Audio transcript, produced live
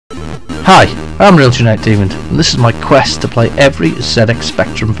Hi, I'm Real Genetic Demon, and this is my quest to play every ZX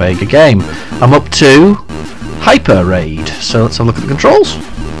Spectrum Vega game. I'm up to Hypa Raid, so let's have a look at the controls.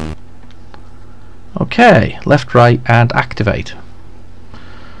 Okay, left, right, and activate.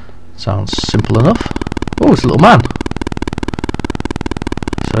 Sounds simple enough. Oh, it's a little man.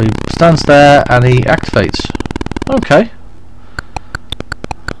 So he stands there and he activates. Okay.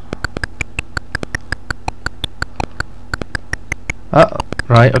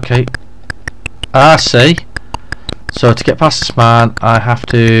 Right, okay. I see. So to get past this man, I have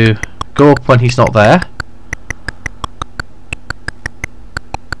to go up when he's not there.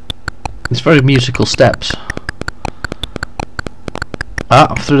 It's very musical steps.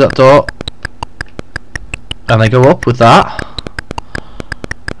 I'm through that door. And I go up with that.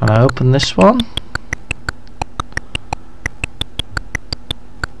 And I open this one.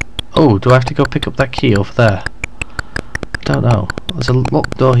 Oh, do I have to go pick up that key over there? I don't know. There's a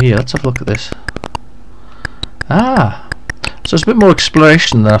locked door here. Let's have a look at this. Ah, so it's a bit more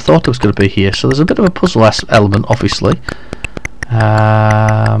exploration than I thought it was going to be here. So there's a bit of a puzzle element, obviously.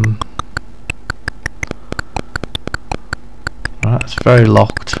 Right, it's very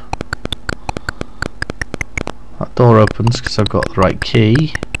locked. That door opens because I've got the right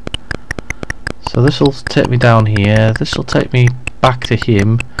key. So this will take me down here. This will take me back to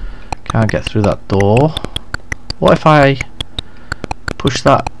him. Can't get through that door. What if I push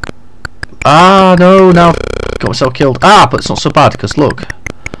that? Ah, no, now I've got myself killed. Ah, but it's not so bad because look.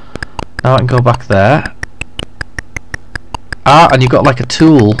 Now I can go back there. Ah, and you've got like a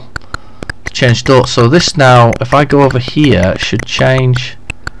tool to change door. So this now, if I go over here, it should change.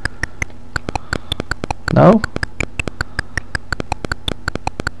 No?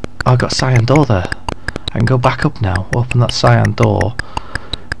 Oh, I've got a cyan door there. I can go back up now. Open that cyan door.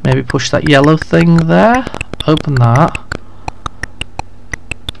 Maybe push that yellow thing there. Open that.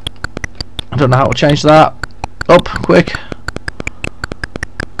 I don't know how to change that. Up, quick.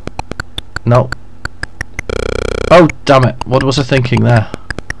 No. Oh, damn it. What was I thinking there?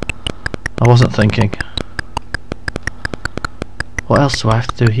 I wasn't thinking. What else do I have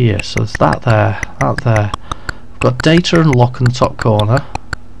to do here? So there's that there, that there. I've got data and lock in the top corner.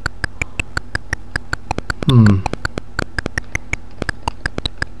 I'm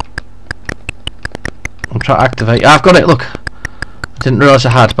trying to activate. I've got it, look. I didn't realise I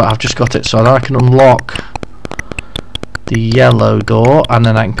had, but I've just got it. So now I can unlock the yellow door and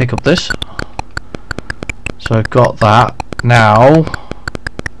then I can pick up this. So I've got that. Now,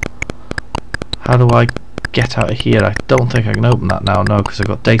 how do I get out of here? I don't think I can open that now, no, because I've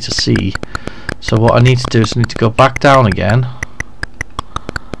got data C. So what I need to do is I need to go back down again.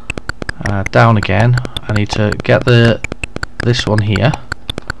 Down again. I need to get this one here.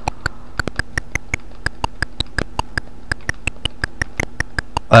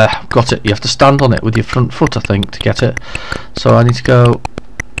 Got it. You have to stand on it with your front foot, I think, to get it. So I need to go,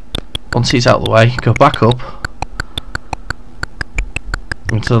 once he's out of the way, go back up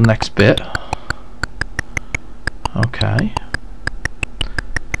into the next bit. Okay.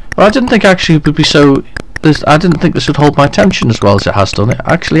 Well, I didn't think actually it would be so. I didn't think this would hold my attention as well as it has done. It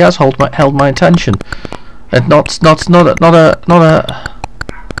actually has held my attention, and not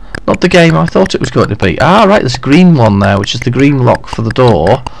the game I thought it was going to be. Ah, right. There's a green one there, which is the green lock for the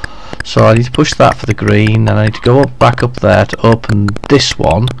door. So I need to push that for the green, and I need to go back up there to open this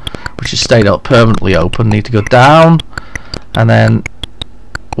one, which has stayed up permanently open. Need to go down, and then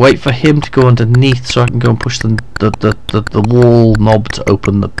wait for him to go underneath, so I can go and push the wall knob to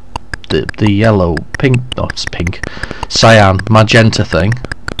open the yellow, pink, not it's pink, cyan, magenta thing.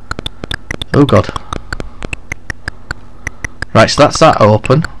 Oh god. Right, so that's that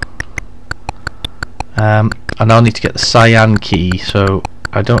open. I now need to get the cyan key, so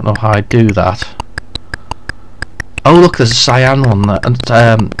I don't know how I do that. Oh look, there's a cyan one there,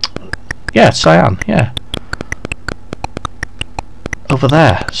 and yeah, cyan, yeah, over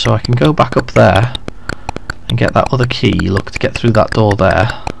there. So I can go back up there and get that other key, look, to get through that door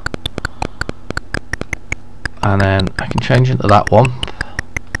there, and then I can change into that one,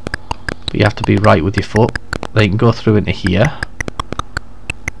 but you have to be right with your foot. Then you can go through into here.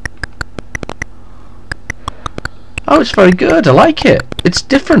 Oh, it's very good. I like it. It's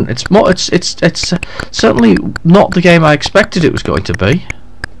different. It's more. It's certainly not the game I expected it was going to be.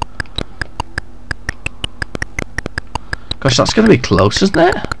 Gosh, that's going to be close, isn't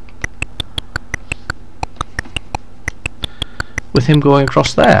it? With him going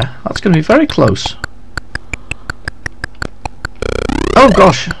across there, that's going to be very close. Oh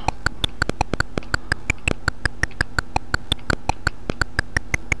gosh.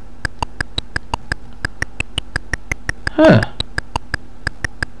 Huh.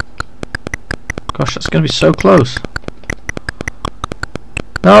 Gosh, that's going to be so close.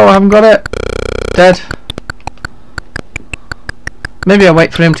 No, I haven't got it. Dead. Maybe I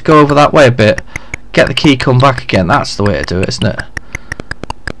wait for him to go over that way a bit. Get the key, come back again. That's the way to do it, isn't it?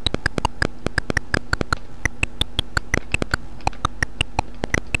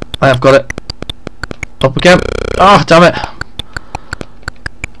 I have got it. Up again. Oh, damn it.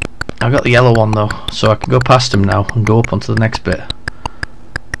 I've got the yellow one though, so I can go past him now and go up onto the next bit.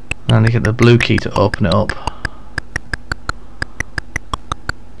 And I get the blue key to open it up.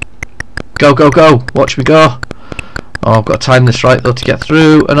 Go, go, go! Watch me go! Oh, I've got to time this right though to get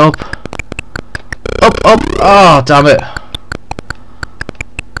through and up. Up, up! Oh, damn it!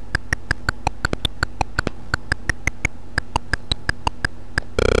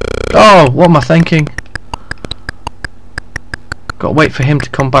 Oh, what am I thinking? Got to wait for him to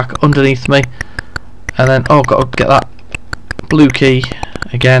come back underneath me, and then got to get that blue key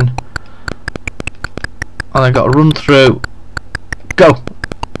again, and I got to run through. Go!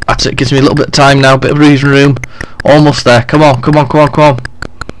 That's it. Gives me a little bit of time now, bit of breathing room. Almost there. Come on, come on, come on, come on.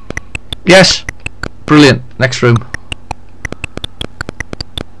 Yes, brilliant. Next room.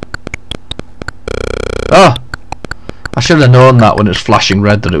 Oh, I should have known that when it was flashing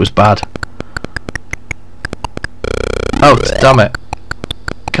red that it was bad. Oh, damn it.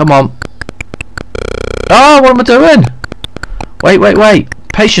 Come on. Oh, what am I doing? Wait, wait, wait.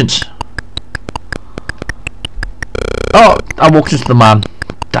 Patience. Oh, I walked into the man.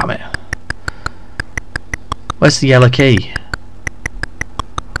 Damn it. Where's the yellow key?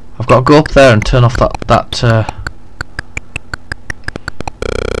 I've got to go up there and turn off that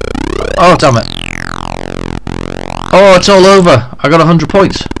Oh, damn it. Oh, it's all over. I got 100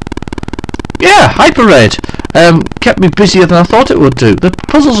 points. Yeah, Hypa Raid. Kept me busier than I thought it would do. The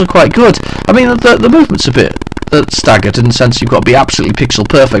puzzles are quite good. I mean, the movement's a bit staggered in the sense you've got to be absolutely pixel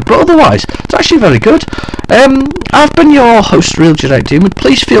perfect, but otherwise it's actually very good. I've been your host, Real Genetic Demon.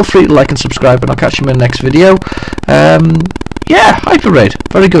 Please feel free to like and subscribe, and I'll catch you in the next video. Yeah, Hypa Raid,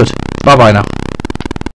 very good. Bye bye now.